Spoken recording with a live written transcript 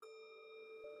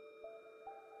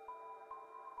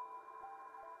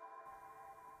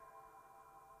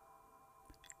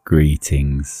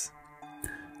Greetings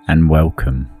and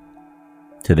welcome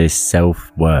to this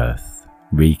self-worth,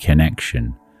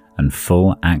 reconnection and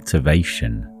full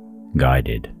activation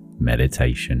guided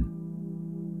meditation.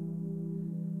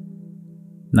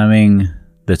 Knowing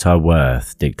that our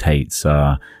worth dictates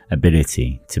our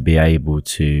ability to be able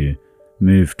to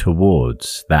move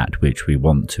towards that which we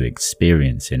want to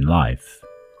experience in life,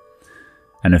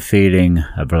 and a feeling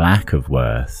of lack of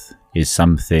worth is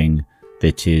something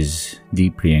that is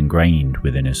deeply ingrained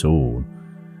within us all,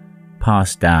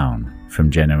 passed down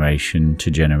from generation to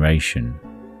generation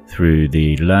through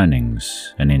the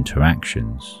learnings and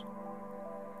interactions.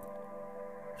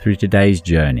 Through today's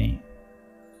journey,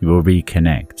 you will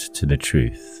reconnect to the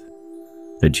truth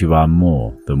that you are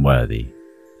more than worthy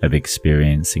of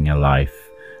experiencing a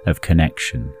life of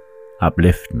connection,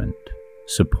 upliftment,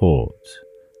 support,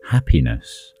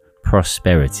 happiness,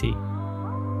 prosperity,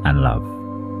 and love.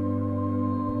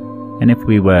 And if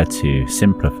we were to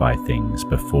simplify things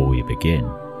before we begin,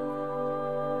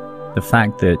 the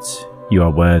fact that you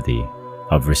are worthy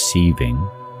of receiving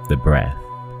the breath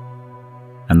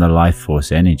and the life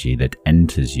force energy that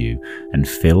enters you and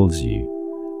fills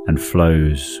you and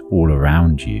flows all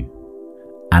around you,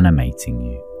 animating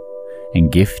you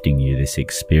and gifting you this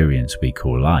experience we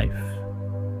call life.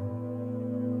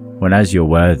 Well, as you're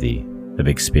worthy of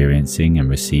experiencing and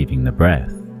receiving the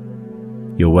breath,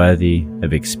 you're worthy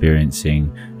of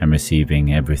experiencing and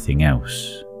receiving everything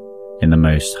else in the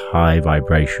most high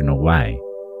vibrational way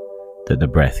that the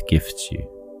breath gifts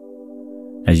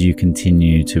you, as you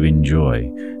continue to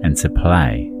enjoy and to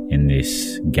play in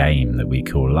this game that we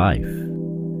call life,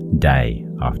 day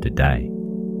after day.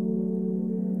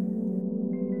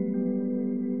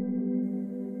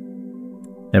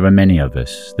 There are many of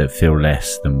us that feel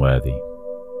less than worthy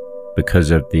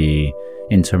because of the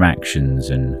interactions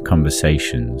and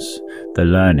conversations, the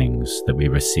learnings that we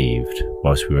received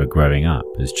whilst we were growing up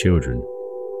as children.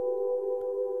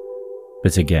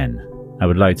 But again, I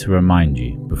would like to remind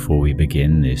you before we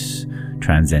begin this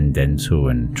transcendental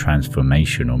and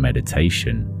transformational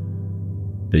meditation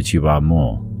that you are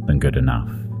more than good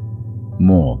enough,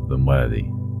 more than worthy,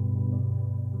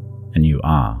 and you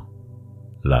are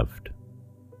loved.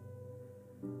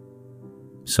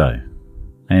 So,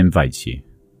 I invite you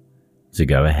to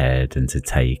go ahead and to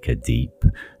take a deep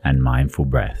and mindful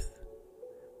breath,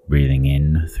 breathing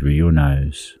in through your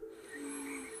nose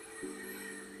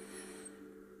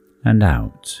and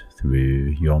out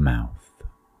through your mouth.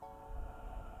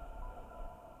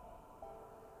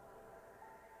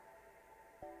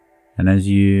 And as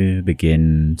you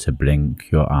begin to blink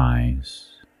your eyes,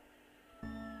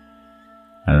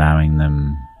 allowing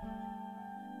them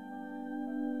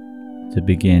to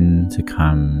begin to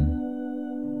come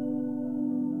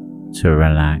to a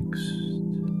relaxed,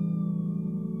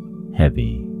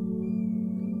 heavy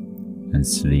and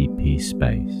sleepy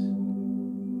space,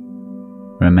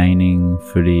 remaining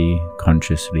fully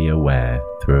consciously aware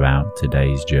throughout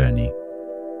today's journey,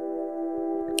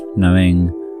 knowing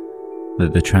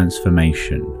that the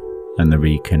transformation and the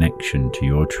reconnection to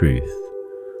your truth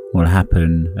will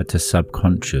happen at a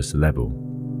subconscious level.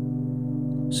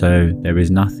 So there is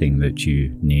nothing that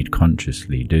you need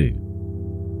consciously do.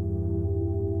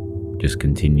 Just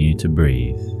continue to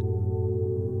breathe,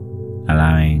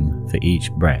 allowing for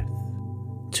each breath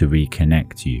to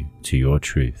reconnect you to your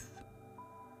truth.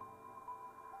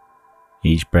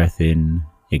 Each breath in,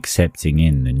 accepting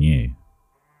in the new,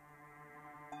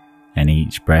 and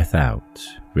each breath out,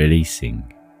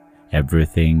 releasing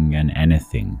everything and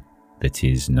anything that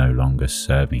is no longer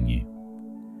serving you.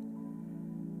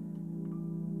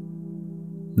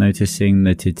 Noticing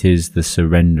that it is the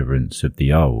surrenderance of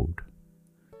the old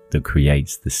that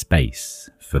creates the space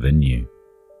for the new.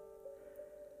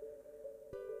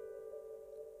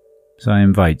 So I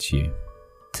invite you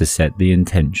to set the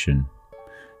intention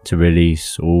to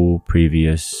release all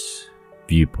previous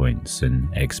viewpoints and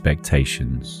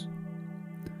expectations,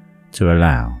 to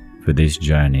allow for this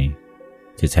journey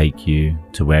to take you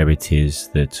to where it is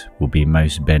that will be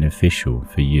most beneficial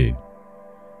for you,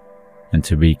 and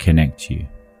to reconnect you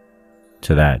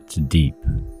to that deep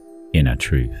inner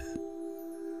truth.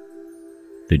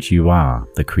 That you are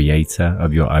the creator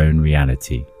of your own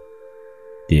reality,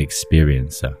 the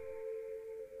experiencer.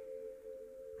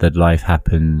 That life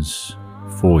happens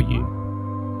for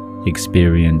you,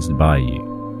 experienced by you,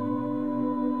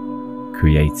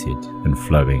 created and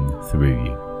flowing through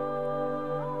you.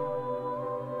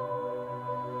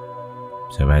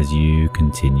 So as you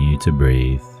continue to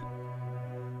breathe,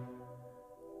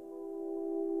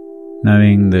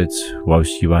 knowing that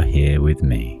whilst you are here with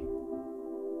me,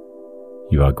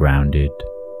 you are grounded,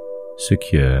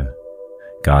 secure,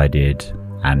 guided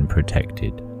and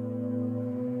protected,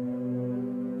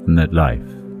 and that life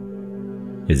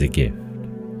is a gift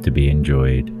to be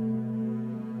enjoyed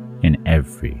in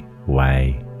every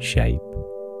way, shape,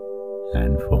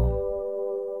 and form.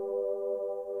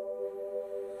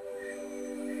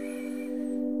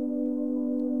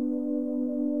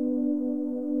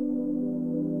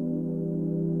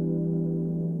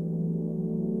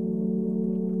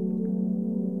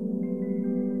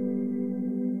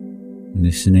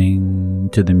 Listening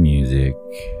to the music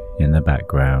in the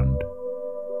background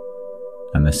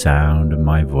and the sound of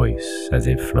my voice as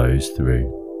it flows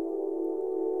through.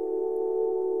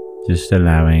 Just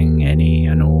allowing any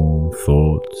and all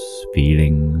thoughts,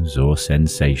 feelings, or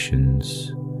sensations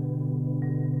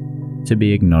to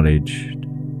be acknowledged,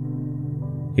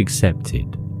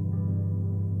 accepted,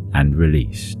 and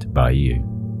released by you.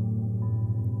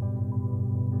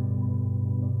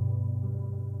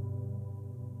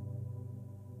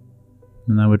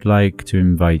 And I would like to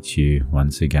invite you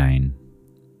once again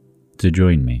to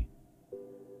join me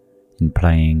in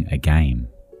playing a game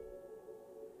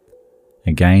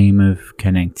of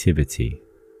connectivity,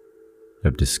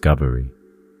 of discovery,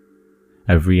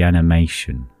 of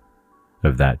reanimation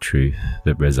of that truth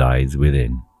that resides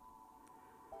within,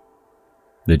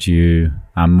 that you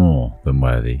are more than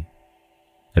worthy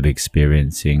of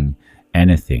experiencing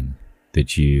anything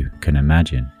that you can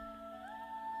imagine,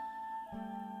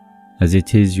 as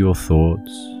it is your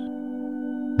thoughts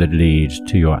that lead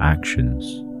to your actions,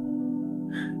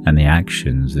 and the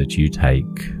actions that you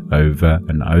take over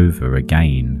and over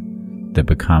again that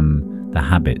become the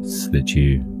habits that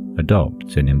you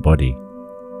adopt and embody.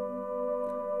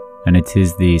 And it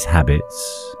is these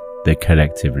habits that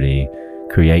collectively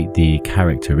create the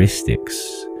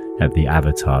characteristics of the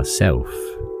avatar self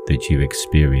that you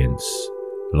experience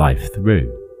life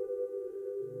through.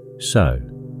 So,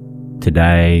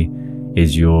 today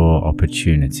is your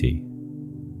opportunity.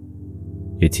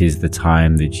 It is the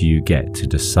time that you get to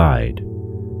decide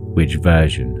which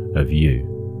version of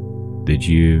you that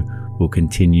you will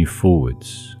continue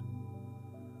forwards,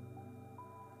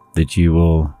 that you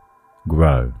will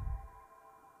grow,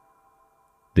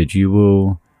 that you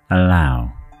will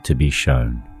allow to be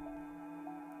shown.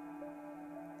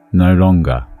 No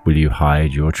longer will you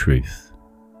hide your truth,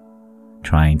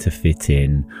 trying to fit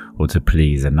in or to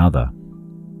please another.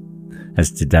 As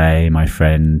today, my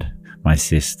friend, my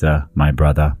sister, my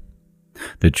brother,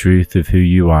 the truth of who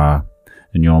you are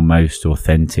and your most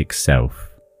authentic self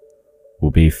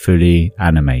will be fully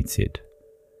animated,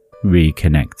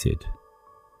 reconnected,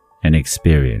 and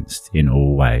experienced in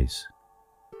all ways.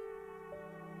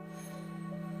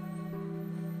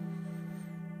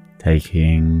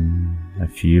 Taking a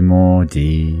few more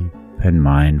deep and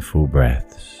mindful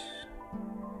breaths,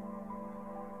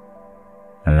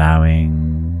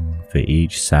 allowing for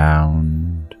each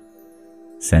sound,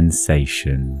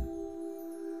 sensation,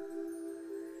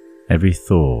 every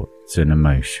thought and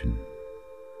emotion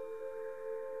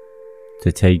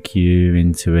to take you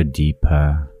into a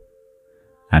deeper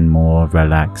and more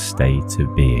relaxed state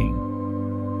of being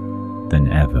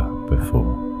than ever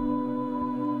before.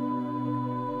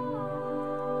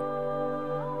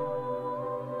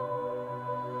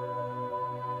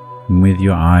 And with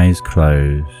your eyes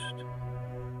closed,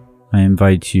 I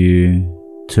invite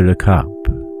you to look up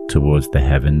towards the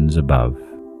heavens above,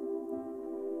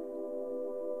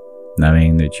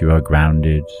 knowing that you are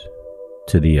grounded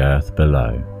to the earth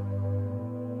below,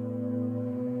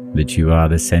 that you are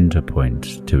the center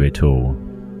point to it all,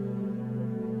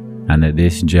 and that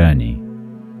this journey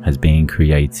has been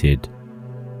created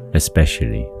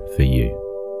especially for you.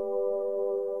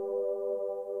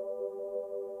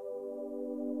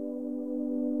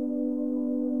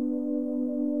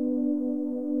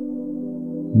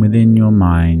 Within your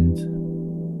mind,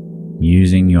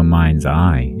 using your mind's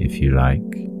eye if you like,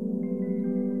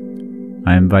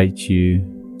 I invite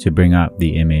you to bring up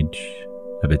the image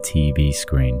of a TV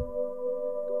screen.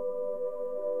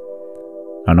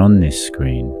 And on this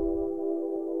screen,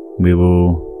 we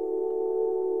will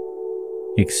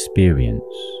experience,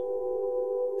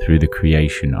 through the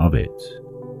creation of it,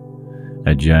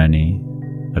 a journey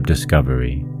of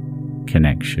discovery,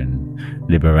 connection,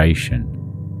 liberation.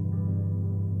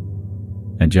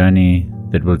 A journey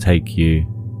that will take you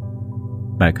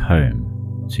back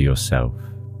home to yourself,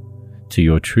 to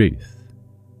your truth,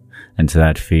 and to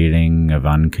that feeling of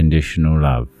unconditional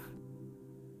love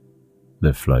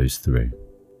that flows through.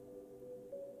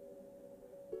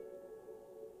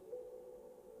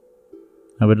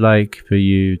 I would like for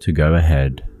you to go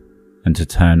ahead and to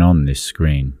turn on this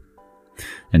screen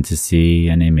and to see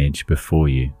an image before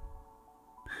you,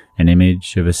 an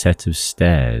image of a set of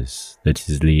stairs that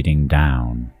is leading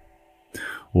down,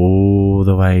 all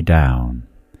the way down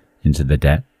into the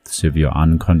depths of your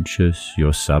unconscious,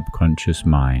 your subconscious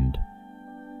mind,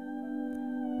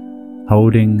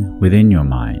 holding within your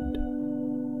mind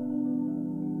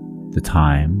the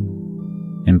time,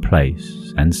 in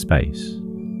place and space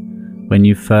when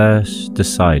you first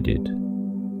decided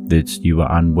that you were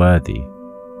unworthy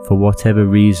for whatever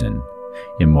reason,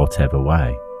 in whatever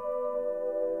way.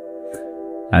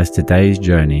 As today's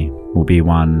journey will be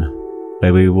one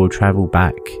where we will travel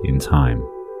back in time,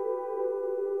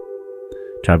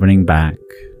 traveling back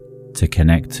to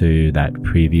connect to that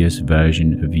previous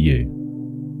version of you,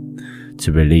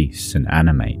 to release and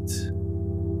animate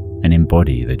and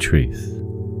embody the truth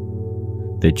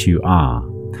that you are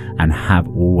and have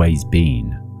always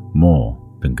been more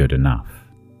than good enough.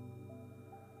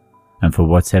 And for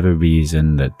whatever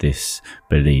reason that this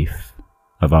belief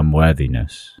of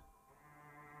unworthiness,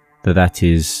 that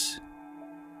is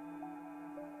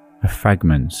a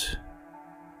fragment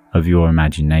of your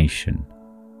imagination,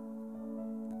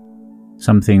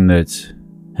 something that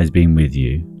has been with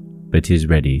you but is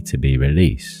ready to be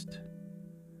released,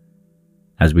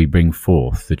 as we bring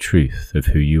forth the truth of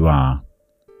who you are,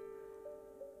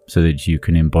 so that you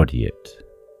can embody it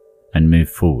and move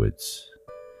forwards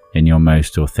in your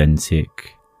most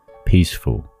authentic,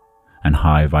 peaceful, and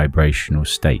high vibrational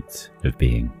state of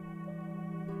being.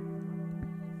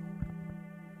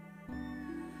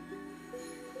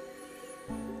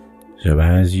 So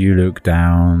as you look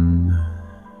down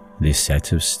this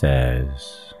set of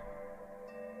stairs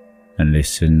and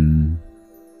listen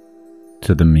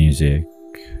to the music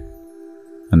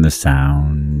and the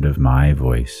sound of my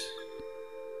voice,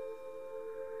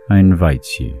 I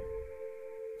invite you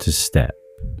to step,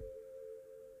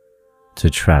 to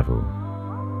travel,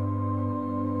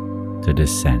 to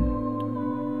descend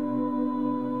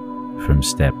from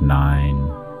step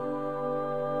 9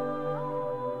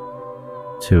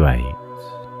 to 8,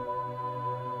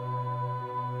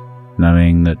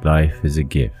 knowing that life is a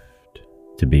gift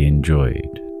to be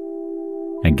enjoyed,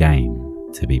 a game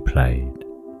to be played.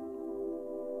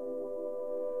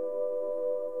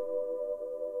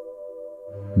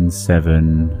 And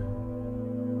 7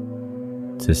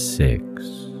 to 6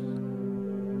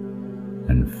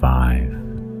 and 5,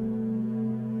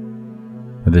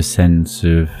 with a sense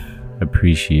of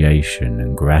appreciation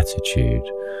and gratitude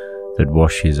that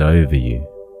washes over you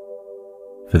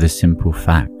for the simple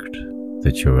fact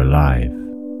that you're alive.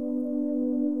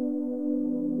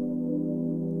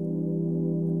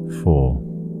 4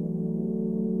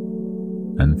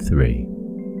 and 3.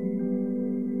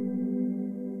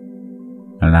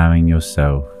 Allowing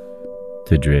yourself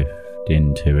to drift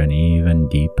into an even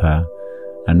deeper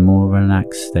and more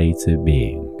relaxed state of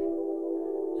being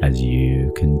as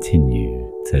you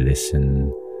continue to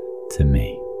listen to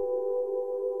me.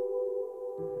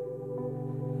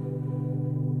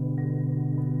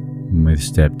 With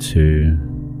step 2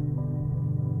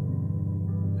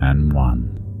 and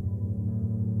 1,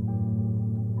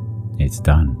 it's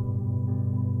done.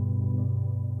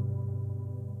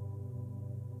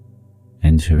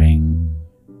 Entering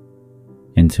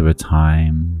into a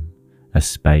time, a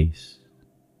space,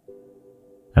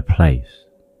 a place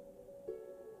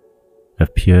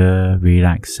of pure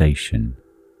relaxation,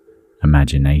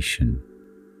 imagination,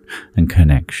 and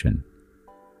connection.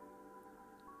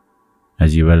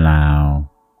 As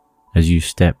you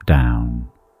step down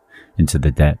into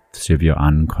the depths of your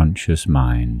unconscious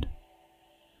mind,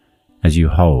 as you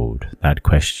hold that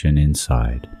question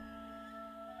inside.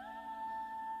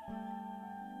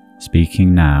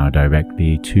 Speaking now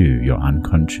directly to your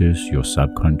unconscious, your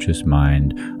subconscious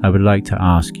mind, I would like to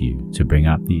ask you to bring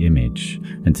up the image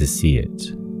and to see it,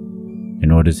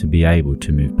 in order to be able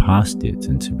to move past it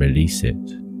and to release it.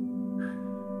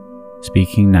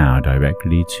 Speaking now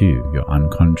directly to your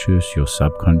unconscious, your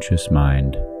subconscious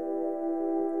mind,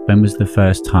 when was the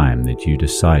first time that you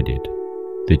decided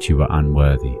that you were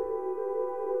unworthy?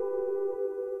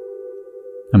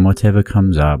 And whatever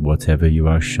comes up, whatever you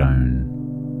are shown,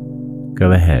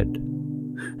 go ahead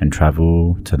and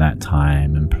travel to that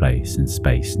time and place and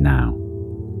space now,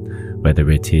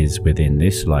 whether it is within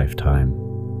this lifetime,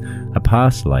 a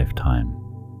past lifetime,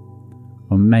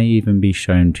 or may even be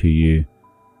shown to you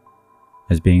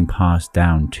as being passed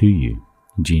down to you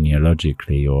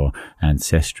genealogically or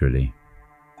ancestrally.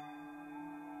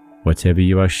 Whatever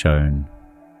you are shown,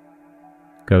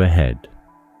 go ahead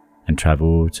and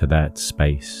travel to that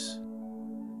space,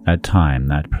 that time,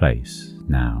 that place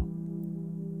now.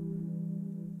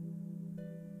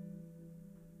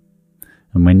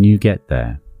 And when you get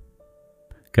there,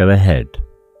 go ahead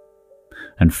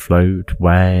and float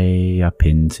way up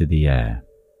into the air,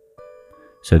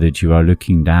 so that you are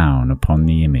looking down upon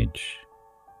the image,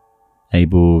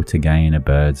 able to gain a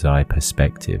bird's eye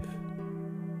perspective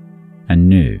and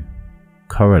new,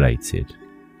 correlated,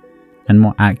 and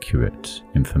more accurate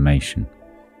information.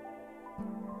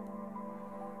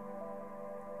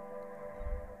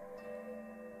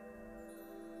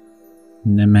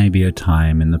 And there may be a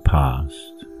time in the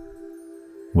past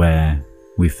where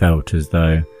we felt as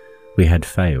though we had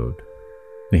failed,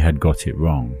 we had got it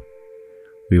wrong.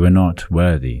 We were not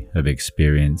worthy of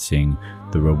experiencing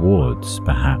the rewards,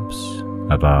 perhaps,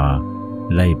 of our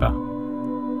labour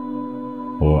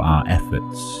or our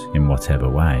efforts in whatever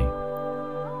way.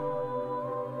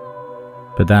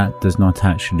 But that does not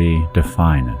actually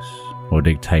define us or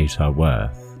dictate our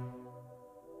worth,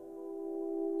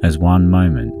 as one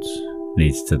moment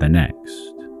leads to the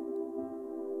next,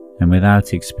 and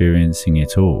without experiencing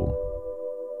it all,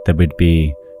 there would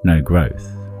be no growth.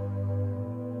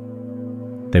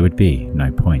 There would be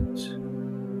no point.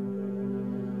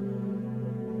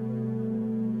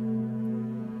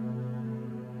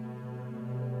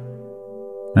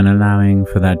 And allowing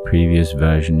for that previous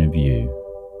version of you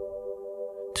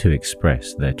to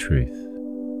express their truth.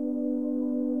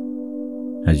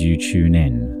 As you tune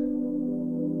in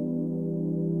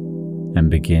and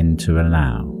begin to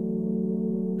allow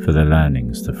for the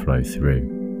learnings to flow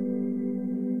through.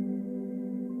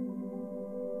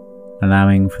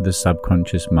 Allowing for the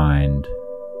subconscious mind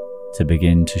to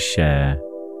begin to share,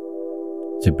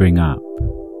 to bring up,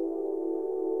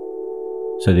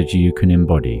 so that you can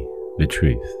embody the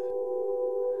truth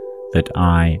that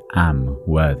I am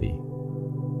worthy.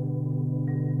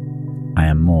 I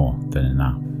am more than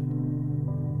enough.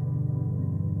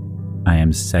 I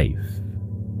am safe.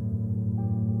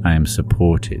 I am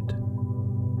supported.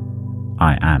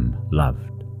 I am loved.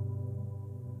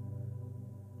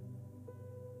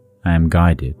 I am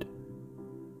guided.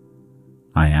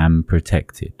 I am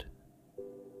protected.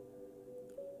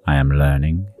 I am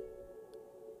learning.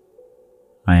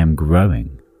 I am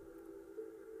growing.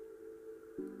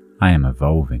 I am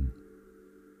evolving.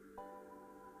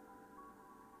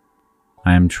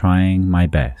 I am trying my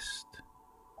best,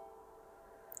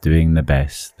 doing the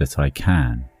best that I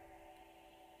can.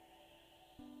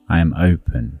 I am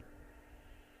open.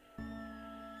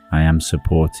 I am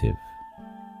supportive.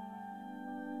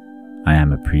 I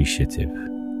am appreciative.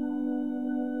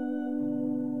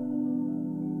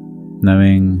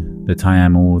 Knowing that I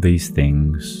am all these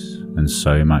things and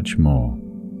so much more,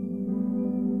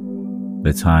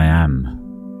 that I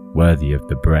am worthy of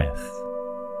the breath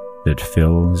that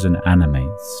fills and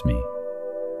animates me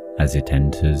as it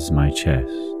enters my chest.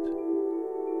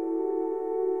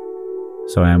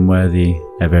 So I am worthy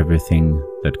of everything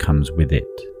that comes with it,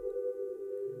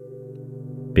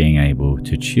 being able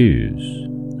to choose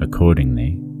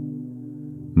accordingly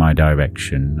my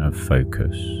direction of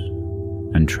focus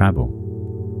and travel,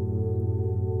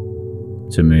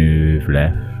 to move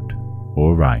left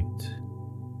or right.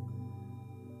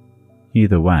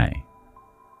 Either way,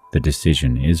 the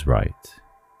decision is right,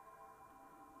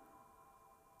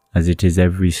 as it is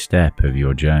every step of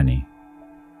your journey.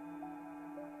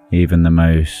 Even the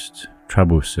most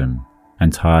troublesome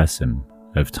and tiresome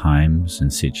of times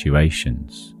and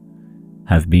situations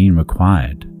have been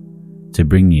required to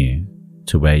bring you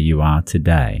to where you are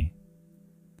today,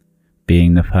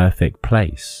 being the perfect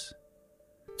place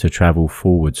to travel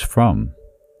forwards from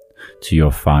to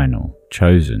your final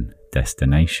chosen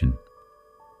destination.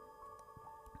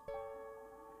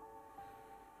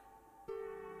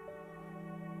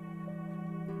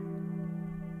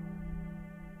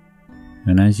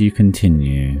 And as you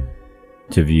continue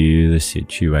to view the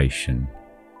situation,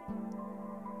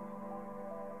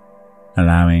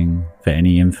 allowing for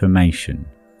any information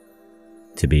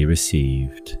to be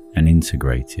received and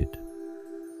integrated,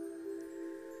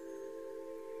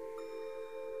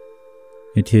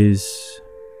 it is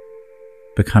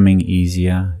becoming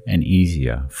easier and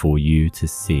easier for you to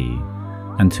see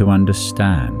and to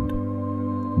understand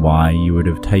why you would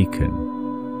have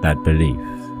taken that belief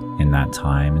in that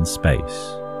time and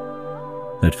space,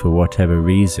 that for whatever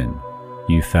reason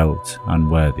you felt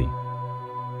unworthy,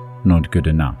 not good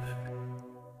enough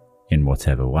in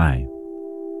whatever way.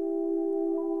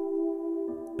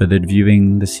 But that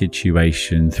viewing the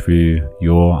situation through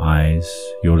your eyes,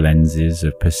 your lenses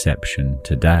of perception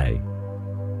today,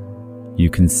 you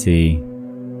can see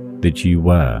that you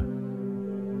were,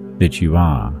 that you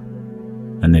are,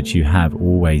 and that you have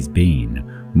always been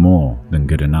more than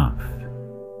good enough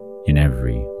in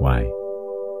every way.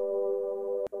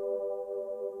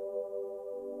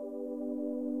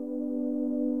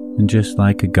 And just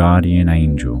like a guardian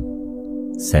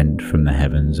angel sent from the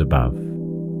heavens above,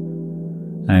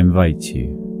 I invite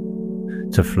you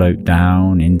to float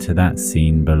down into that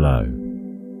scene below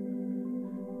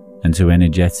and to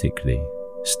energetically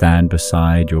stand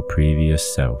beside your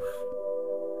previous self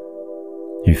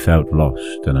who felt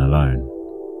lost and alone.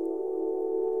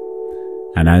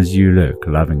 And as you look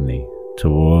lovingly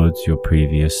towards your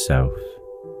previous self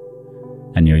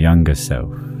and your younger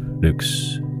self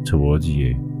looks towards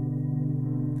you,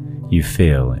 you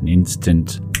feel an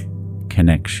instant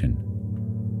connection,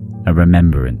 a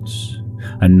remembrance,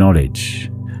 a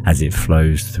knowledge as it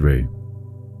flows through,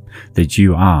 that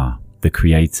you are the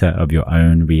creator of your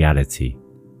own reality,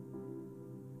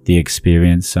 the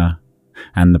experiencer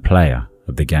and the player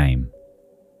of the game,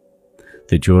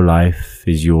 that your life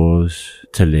is yours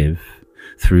to live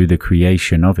through the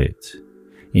creation of it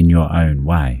in your own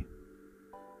way,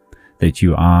 that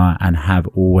you are and have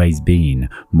always been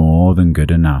more than good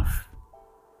enough.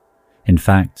 In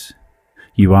fact,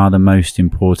 you are the most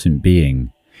important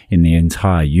being in the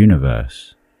entire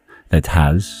universe that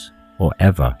has or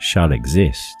ever shall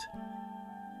exist.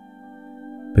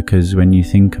 Because when you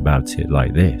think about it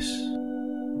like this,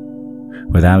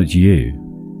 without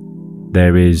you,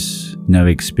 there is no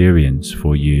experience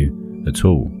for you at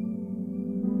all.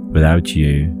 Without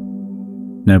you,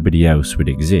 nobody else would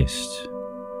exist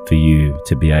for you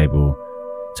to be able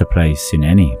to place in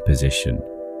any position.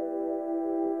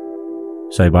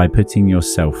 So by putting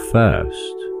yourself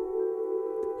first,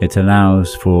 it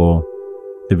allows for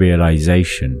the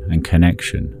realization and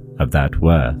connection of that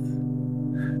worth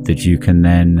that you can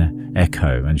then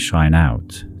echo and shine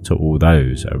out to all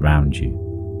those around you,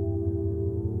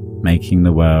 making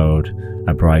the world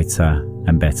a brighter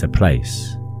and better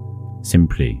place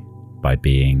simply by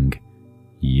being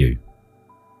you.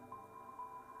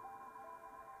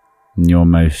 Your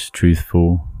most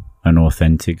truthful and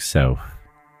authentic self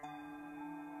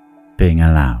being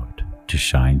allowed to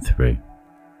shine through.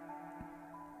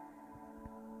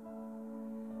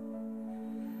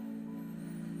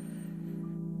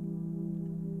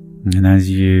 And as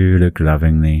you look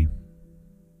lovingly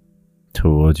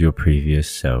towards your previous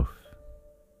self,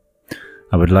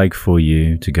 I would like for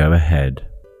you to go ahead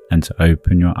and to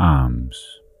open your arms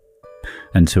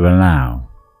and to allow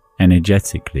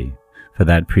energetically for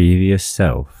that previous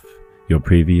self, your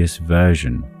previous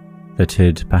version that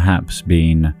had perhaps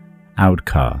been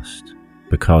outcast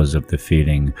because of the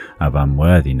feeling of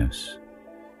unworthiness,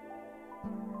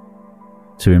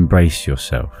 to embrace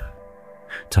yourself,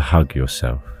 to hug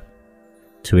yourself,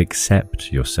 to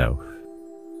accept yourself,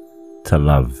 to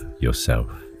love yourself,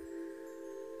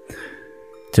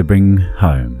 to bring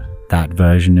home that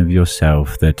version of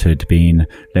yourself that had been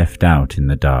left out in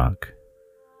the dark,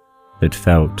 that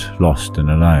felt lost and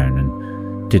alone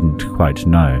and didn't quite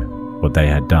know what they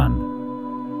had done,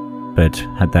 but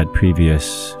had that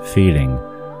previous feeling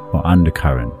or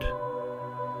undercurrent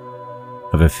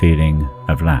of a feeling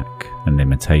of lack and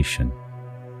limitation.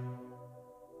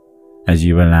 As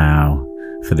you allow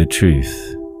for the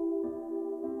truth,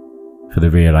 for the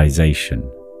realization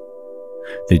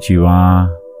that you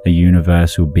are a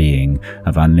universal being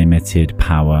of unlimited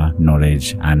power,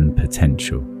 knowledge and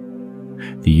potential.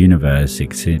 The universe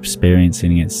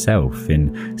experiencing itself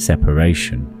in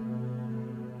separation,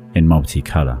 in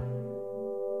multicolour,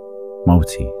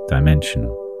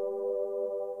 multi-dimensional.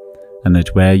 And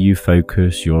that where you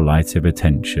focus your light of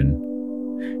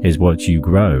attention is what you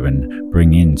grow and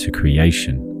bring into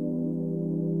creation.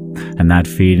 And that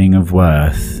feeling of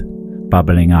worth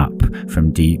bubbling up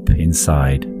from deep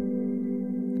inside,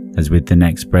 as with the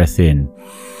next breath in,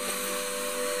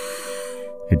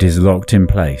 it is locked in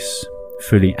place,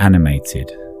 fully animated,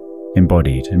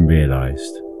 embodied and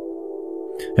realized.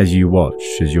 As you watch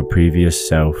as your previous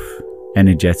self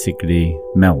energetically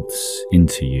melts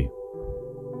into you,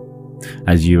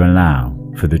 as you allow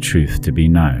for the truth to be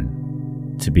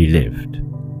known, to be lived,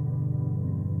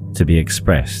 to be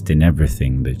expressed in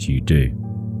everything that you do.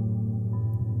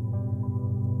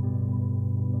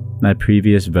 That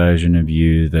previous version of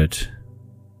you that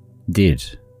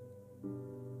did,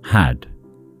 had,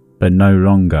 but no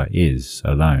longer is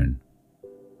alone,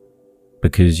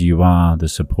 because you are the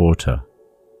supporter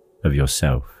of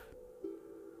yourself,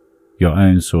 your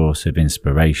own source of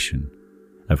inspiration,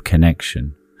 of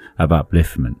connection, of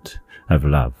upliftment, of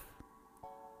love.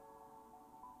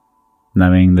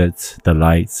 Knowing that the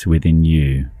light within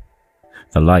you,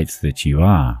 the light that you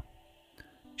are,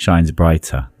 shines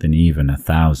brighter than even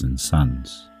 1,000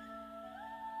 suns.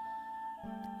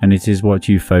 And it is what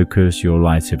you focus your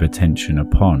light of attention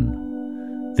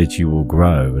upon that you will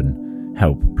grow and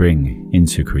help bring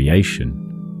into creation.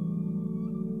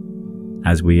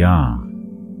 as we are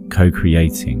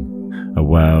co-creating a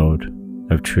world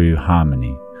of true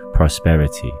harmony,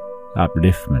 prosperity,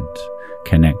 upliftment,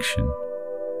 connection,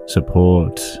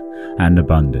 support, and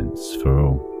abundance for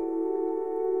all.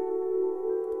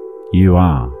 You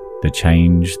are the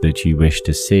change that you wish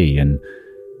to see, and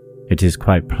it is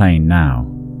quite plain now,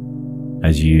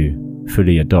 as you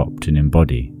fully adopt and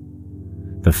embody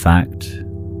the fact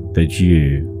that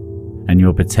you and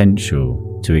your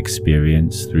potential to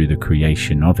experience through the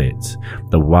creation of it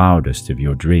the wildest of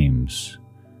your dreams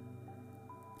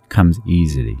comes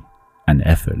easily and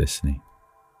effortlessly.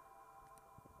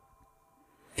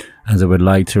 As I would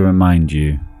like to remind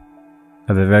you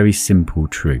of a very simple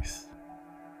truth,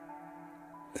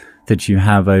 that you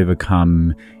have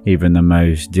overcome even the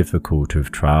most difficult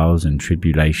of trials and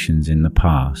tribulations in the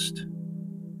past,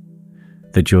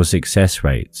 that your success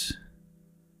rates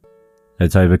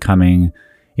at overcoming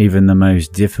even the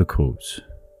most difficult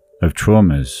of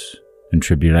traumas and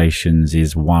tribulations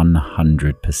is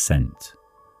 100%,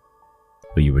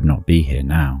 or you would not be here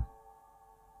now.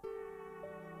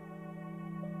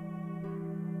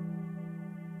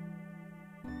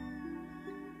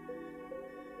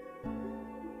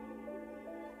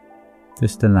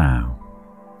 Just allow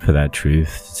for that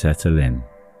truth to settle in,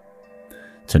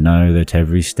 to know that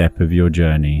every step of your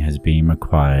journey has been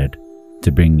required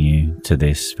to bring you to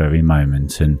this very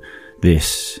moment and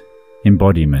this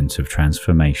embodiment of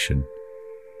transformation,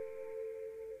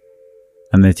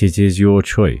 and that it is your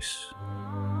choice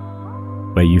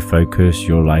where you focus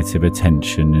your light of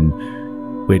attention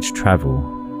and which travel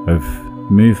of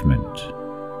movement,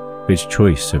 which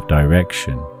choice of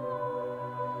direction.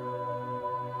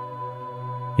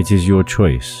 It is your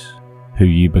choice who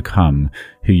you become,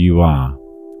 who you are,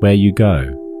 where you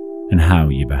go, and how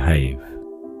you behave.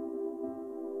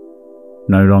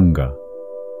 No longer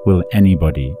will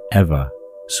anybody ever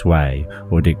sway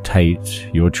or dictate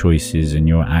your choices and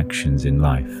your actions in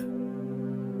life,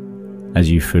 as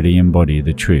you fully embody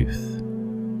the truth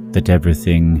that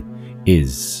everything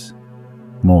is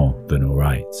more than all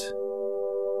right.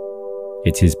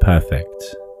 It is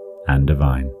perfect and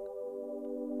divine.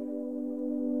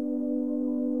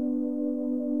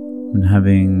 And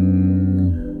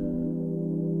having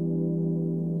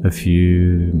a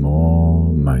few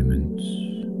more moments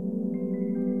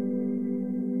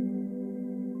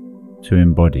to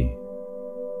embody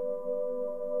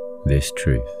this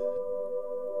truth,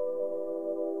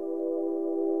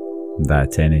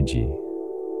 that energy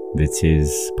that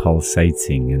is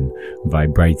pulsating and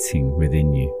vibrating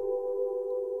within you,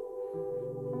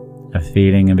 a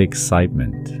feeling of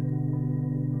excitement,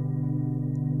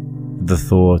 the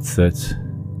thought that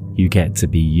you get to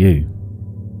be you,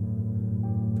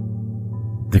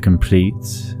 the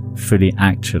complete, fully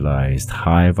actualized,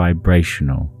 high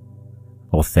vibrational,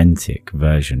 authentic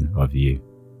version of you.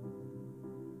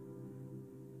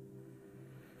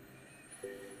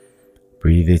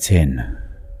 Breathe it in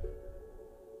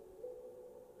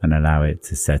and allow it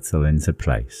to settle into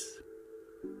place.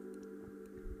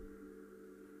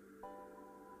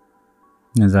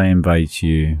 As I invite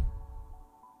you,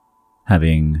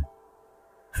 having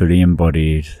fully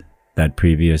embodied that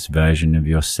previous version of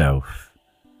yourself,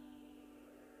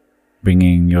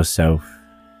 bringing yourself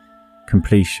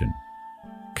completion,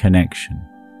 connection,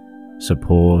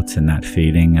 support, and that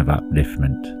feeling of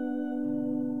upliftment,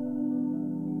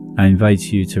 I invite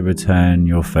you to return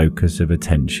your focus of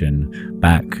attention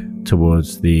back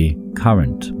towards the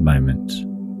current moment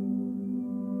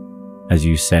as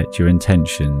you set your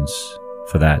intentions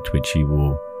for that which you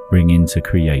will bring into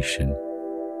creation.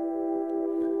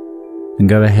 And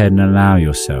go ahead and allow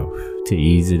yourself to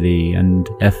easily and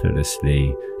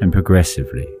effortlessly and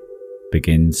progressively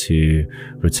begin to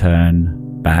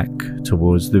return back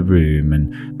towards the room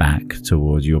and back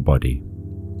towards your body,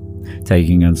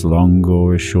 taking as long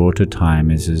or as short a time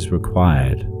as is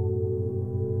required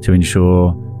to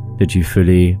ensure that you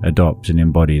fully adopt and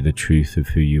embody the truth of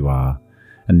who you are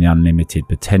and the unlimited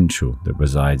potential that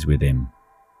resides within.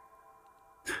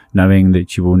 Knowing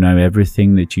that you will know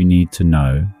everything that you need to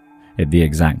know at the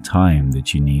exact time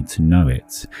that you need to know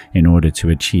it in order to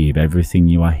achieve everything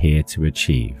you are here to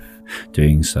achieve,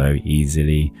 doing so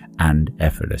easily and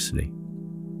effortlessly,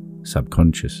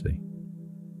 subconsciously.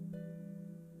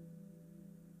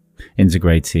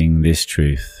 Integrating this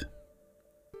truth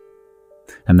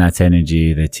and that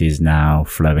energy that is now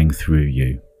flowing through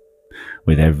you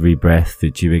with every breath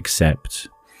that you accept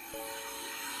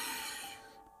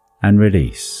and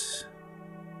release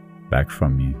back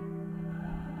from you.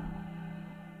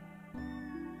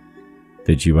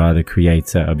 That you are the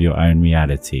creator of your own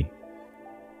reality.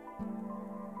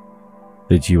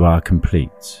 That you are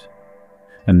complete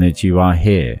and that you are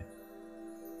here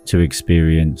to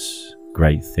experience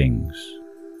great things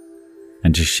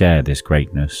and to share this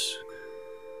greatness,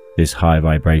 this high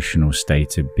vibrational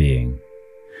state of being,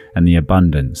 and the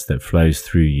abundance that flows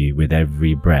through you with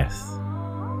every breath,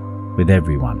 with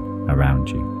everyone around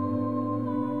you.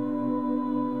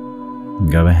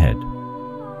 And go ahead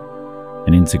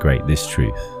and integrate this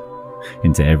truth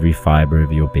into every fibre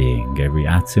of your being, every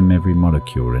atom, every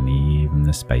molecule, and even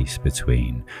the space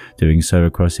between, doing so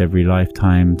across every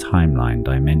lifetime, timeline,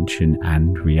 dimension,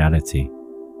 and reality,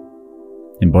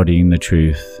 embodying the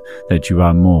truth that you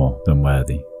are more than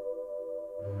worthy,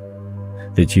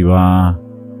 that you are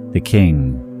the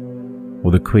king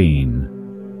or the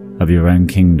queen of your own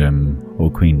kingdom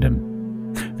or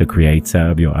queendom, the creator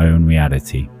of your own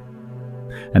reality,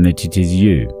 and that it is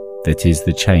you that is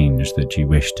the change that you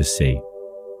wish to see.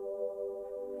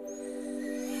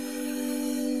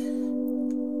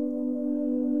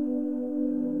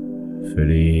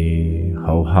 Fully,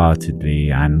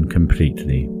 wholeheartedly and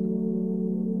completely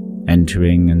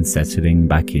entering and settling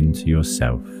back into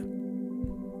yourself.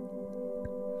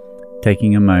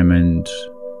 Taking a moment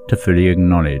to fully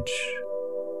acknowledge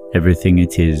everything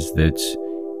it is that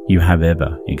you have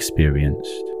ever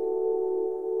experienced.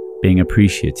 Being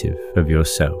appreciative of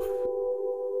yourself.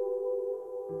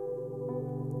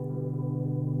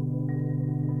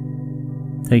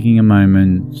 Taking a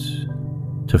moment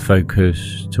to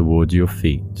focus towards your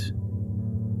feet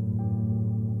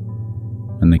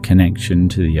and the connection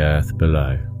to the earth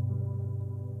below.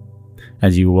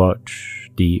 As you watch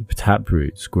deep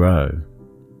taproots grow,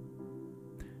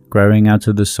 growing out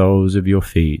of the soles of your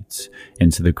feet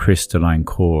into the crystalline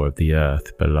core of the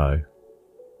earth below,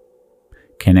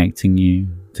 connecting you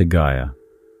to Gaia,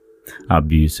 our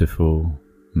beautiful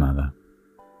mother,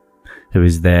 who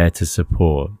is there to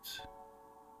support,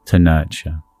 to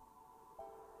nurture.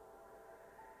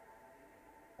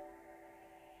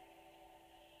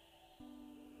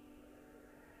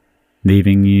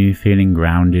 Leaving you feeling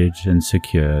grounded and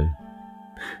secure,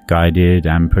 guided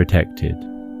and protected,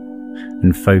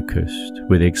 and focused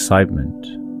with excitement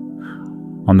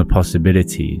on the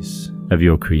possibilities of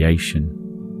your creation.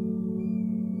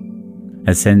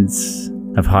 A sense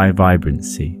of high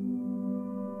vibrancy,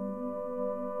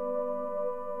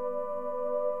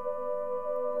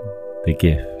 the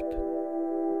gift,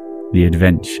 the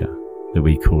adventure that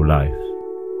we call life.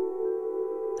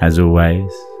 As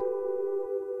always,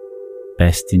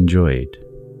 best enjoyed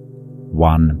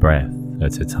one breath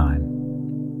at a time.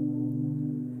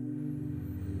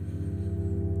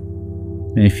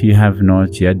 If you have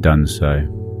not yet done so,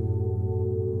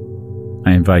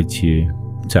 I invite you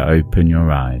to open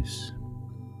your eyes,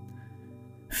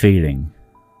 feeling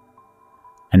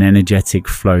an energetic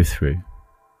flow through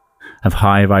of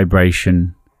high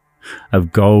vibration,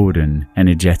 of golden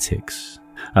energetics,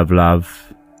 of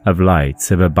love, of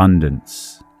light, of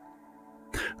abundance,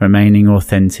 remaining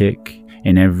authentic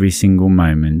in every single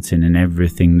moment and in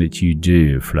everything that you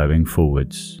do, flowing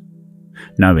forwards,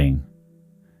 knowing,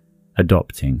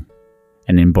 adopting,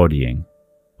 and embodying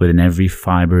within every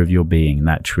fibre of your being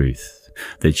that truth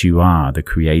that you are the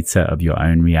creator of your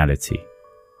own reality,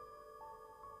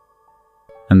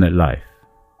 and that life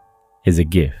is a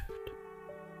gift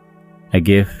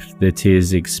that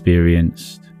is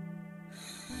experienced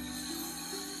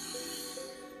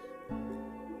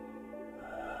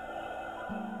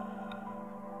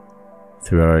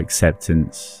through our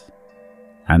acceptance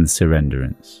and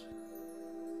surrenderance.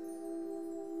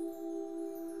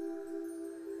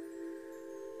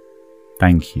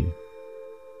 Thank you.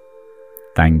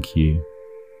 Thank you.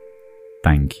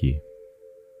 Thank you.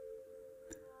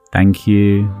 Thank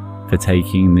you for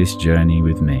taking this journey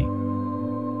with me.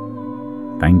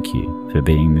 Thank you for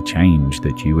being the change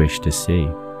that you wish to see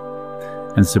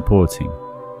and supporting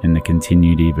in the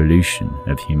continued evolution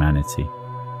of humanity.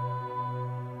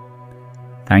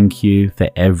 Thank you for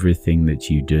everything that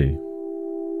you do.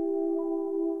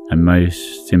 And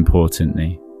most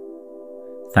importantly,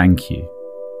 thank you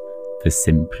for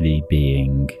simply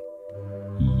being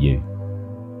you,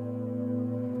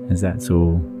 as that's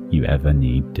all you ever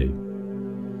need do.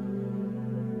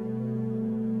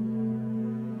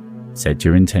 Set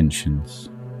your intentions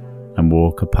and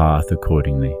walk a path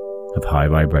accordingly of high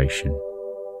vibration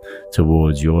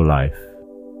towards your life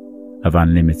of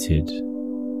unlimited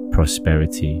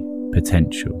prosperity,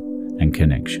 potential, and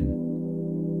connection.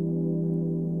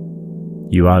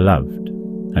 You are loved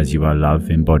as you are love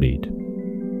embodied,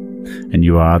 and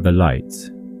you are the light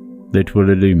that will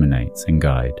illuminate and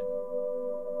guide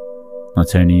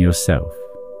not only yourself,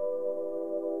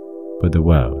 but the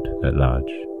world at large.